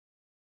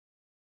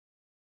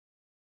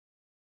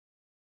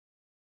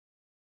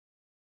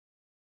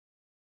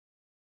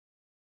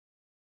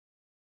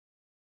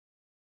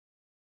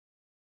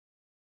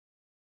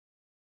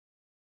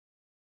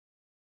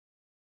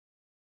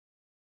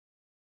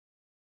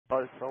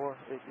Tower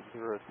 80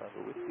 Tango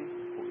Whiskey,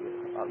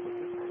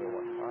 altitude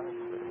 115,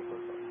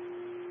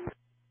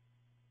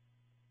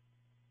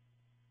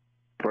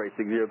 Right,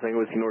 60 Tango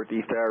Whiskey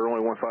Northeast Tower,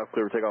 runway 15,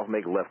 clear for takeoff,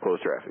 make left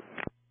close traffic.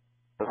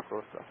 left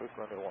close traffic,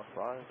 runway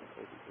 15,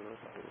 80 Tango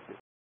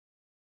Whiskey.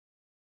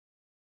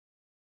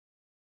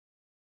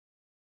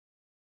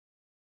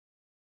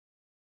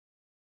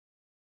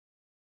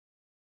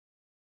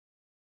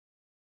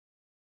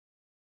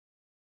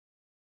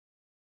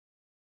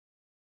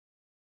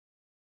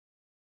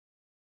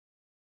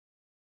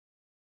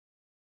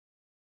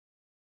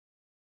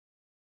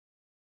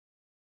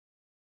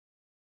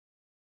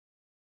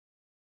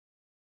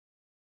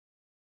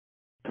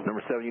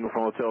 Number 7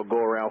 Uniform Hotel,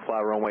 go around, fly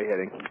runway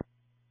heading.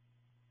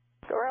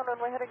 Go around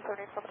runway heading, 7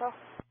 Uniform Hotel.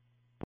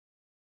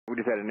 We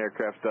just had an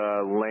aircraft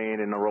land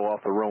and roll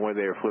off the runway.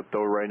 They are flipped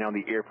over right now.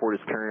 The airport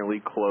is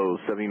currently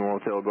closed. 7 Uniform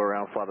Hotel, go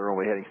around, fly the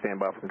runway heading, stand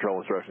by for control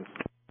instructions.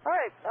 All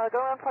right, go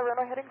around, fly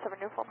runway heading, 7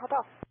 Uniform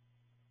Hotel.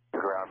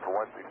 Ground for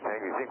 116,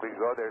 you think we can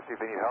go there, see if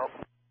they need help?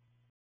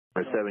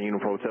 Number 7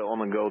 Uniform Hotel, on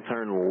the go,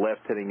 turn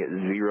left heading at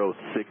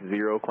 060,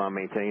 climb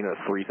maintain at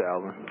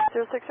 3000.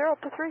 060 up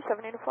to 3,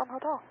 7 Uniform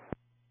Hotel.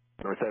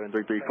 Number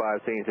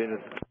 7335, change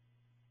engines.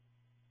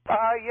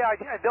 Yeah, I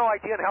have no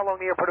idea how long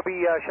the airport will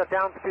be shut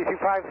down,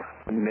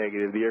 325.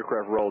 Negative, the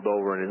aircraft rolled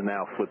over and is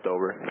now flipped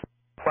over.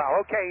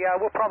 Wow, okay,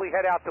 we'll probably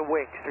head out the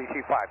wings,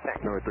 325, thanks.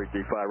 Number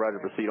 335,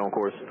 roger, proceed on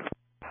course.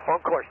 On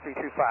course,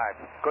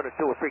 325. Going to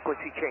do a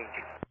frequency change.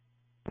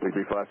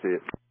 335, see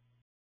it.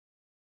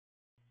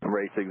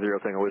 Number 860,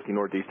 Tango Whiskey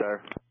Northeast Tower.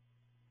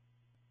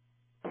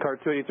 Car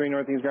 283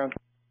 Northeast ground.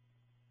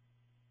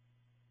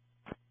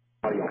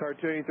 Car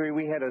 283,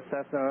 we had a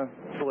Cessna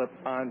flip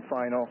on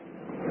final.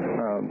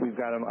 We've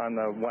got them on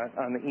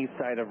the east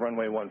side of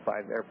runway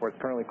 15. Airport's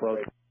currently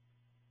closed.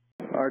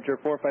 Archer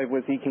 45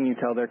 Whiskey, can you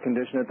tell their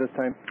condition at this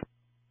time?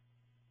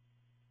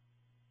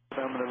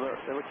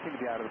 They would seem to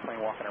be out of the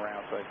plane walking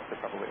around, so they're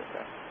probably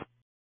okay.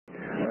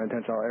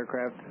 Attention all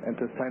aircraft. At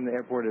this time, the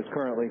airport is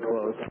currently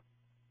closed.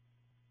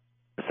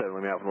 7,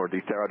 let me out from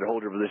Northeast Tower. Roger, hold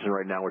your position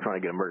right now. We're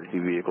trying to get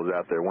emergency vehicles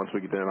out there. Once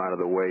we get them out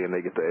of the way and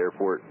they get the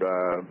airport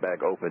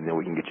back open, then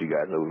we can get you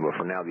guys moving. But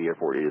for now, the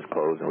airport is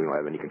closed and we don't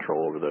have any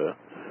control over the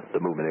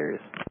movement areas.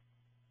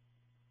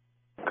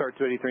 Car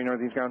 283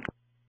 Northeast ground.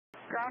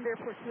 Ground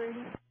Airport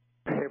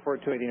 280.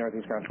 Airport 280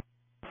 Northeast ground.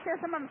 Yes,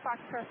 I'm on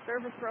Foxtrot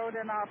Service Road,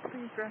 and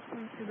please direct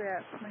me to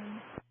that, please.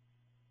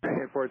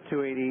 Airport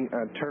 280,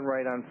 turn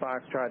right on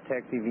Foxtrot,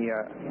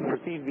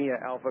 proceed via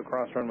Alpha,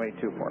 cross runway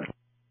 24.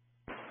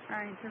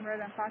 Alright, turn right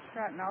on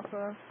Foxtrot and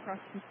Alpha, cross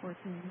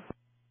 214.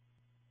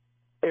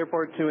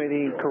 Airport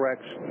 280,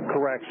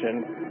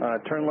 correction.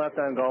 Turn left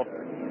on Golf,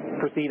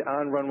 proceed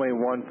on runway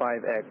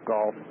 15 at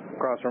Golf,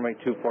 cross runway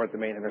 24 at the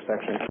main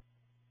intersection.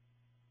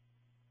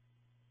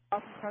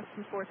 Alpha, cross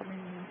 24 at the main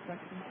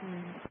intersection,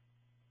 280.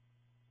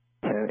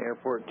 And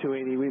Airport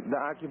 280, the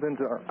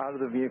occupants are out of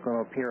the vehicle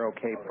and appear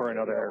okay per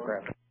another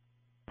aircraft.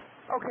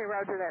 Okay,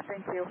 roger that,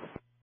 thank you.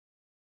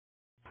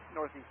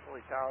 Northeast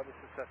Philly Tower, this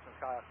is Cessna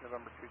Skyhawk,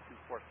 November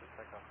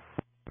 2246 Echo.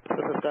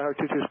 Cessna Skyhawk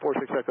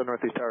 2246 Echo,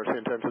 Northeast Tower, same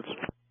intentions.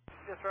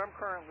 Yes, sir, I'm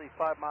currently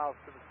 5 miles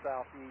to the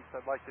southeast.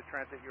 I'd like to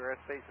transit your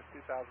airspace at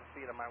 2,000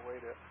 feet on my way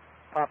to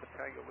Papa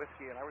Tango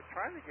Whiskey, and I was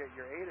trying to get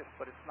your ATIS,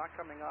 but it's not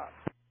coming up.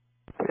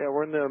 Yeah,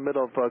 we're in the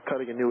middle of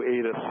cutting a new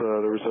ATIS.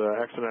 There was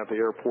an accident at the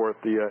airport.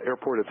 The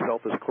airport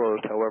itself is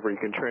closed. However, you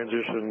can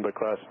transition the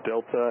class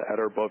Delta at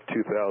or above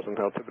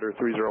 2,000, altimeter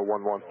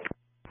 3011.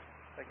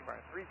 Thank you, Brian.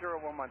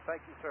 3011,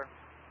 thank you, sir.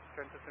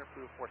 Transition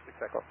approved,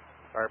 46 Echo.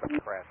 Sorry about the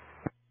crash.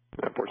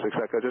 46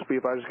 Echo, just be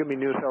advised, there's going to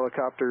be news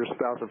helicopters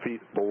 1,000 feet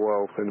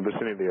below in the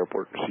vicinity of the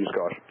airport. Just use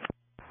caution.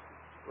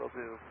 Will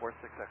do,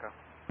 46 Echo.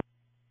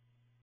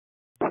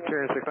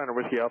 Carrier 69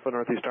 Whiskey Alpha,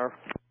 Northeast Tower.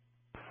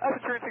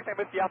 Carrier 69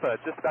 Whiskey Alpha,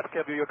 just about to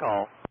give you a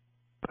call.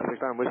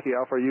 69 Whiskey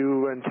Alpha, are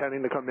you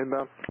intending to come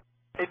inbound?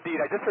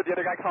 Indeed, I just heard the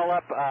other guy call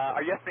up.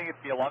 Are you estimating it's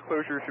going to be a long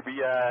closure? Should we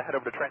head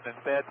over to Trenton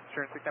instead?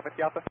 Carrier 69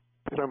 Whiskey Alpha?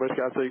 69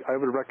 Whiskey Alpha, I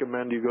would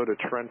recommend you go to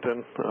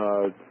Trenton.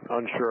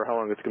 Unsure how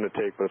long it's going to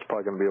take, but it's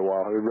probably going to be a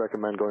while. I would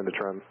recommend going to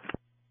Trenton.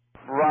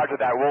 Roger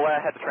that. We'll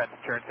head to Trenton,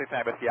 Carrier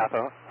 69 Whiskey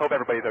Alpha. Hope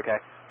everybody's okay.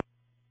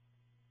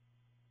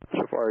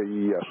 So far,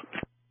 yes.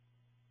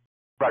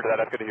 Roger that.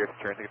 That's good to hear,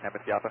 Carrier 69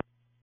 Whiskey Alpha.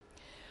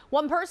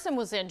 One person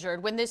was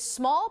injured when this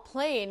small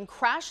plane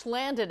crash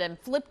landed and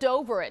flipped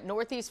over at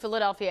Northeast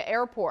Philadelphia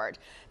Airport.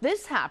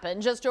 This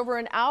happened just over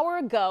an hour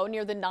ago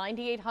near the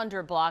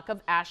 9800 block of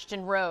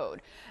Ashton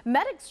Road.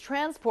 Medics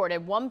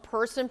transported one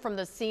person from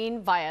the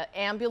scene via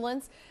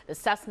ambulance. The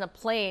Cessna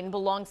plane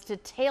belongs to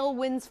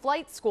Tailwinds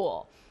Flight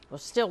School. We're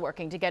still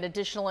working to get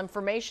additional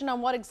information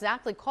on what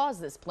exactly caused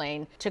this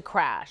plane to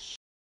crash.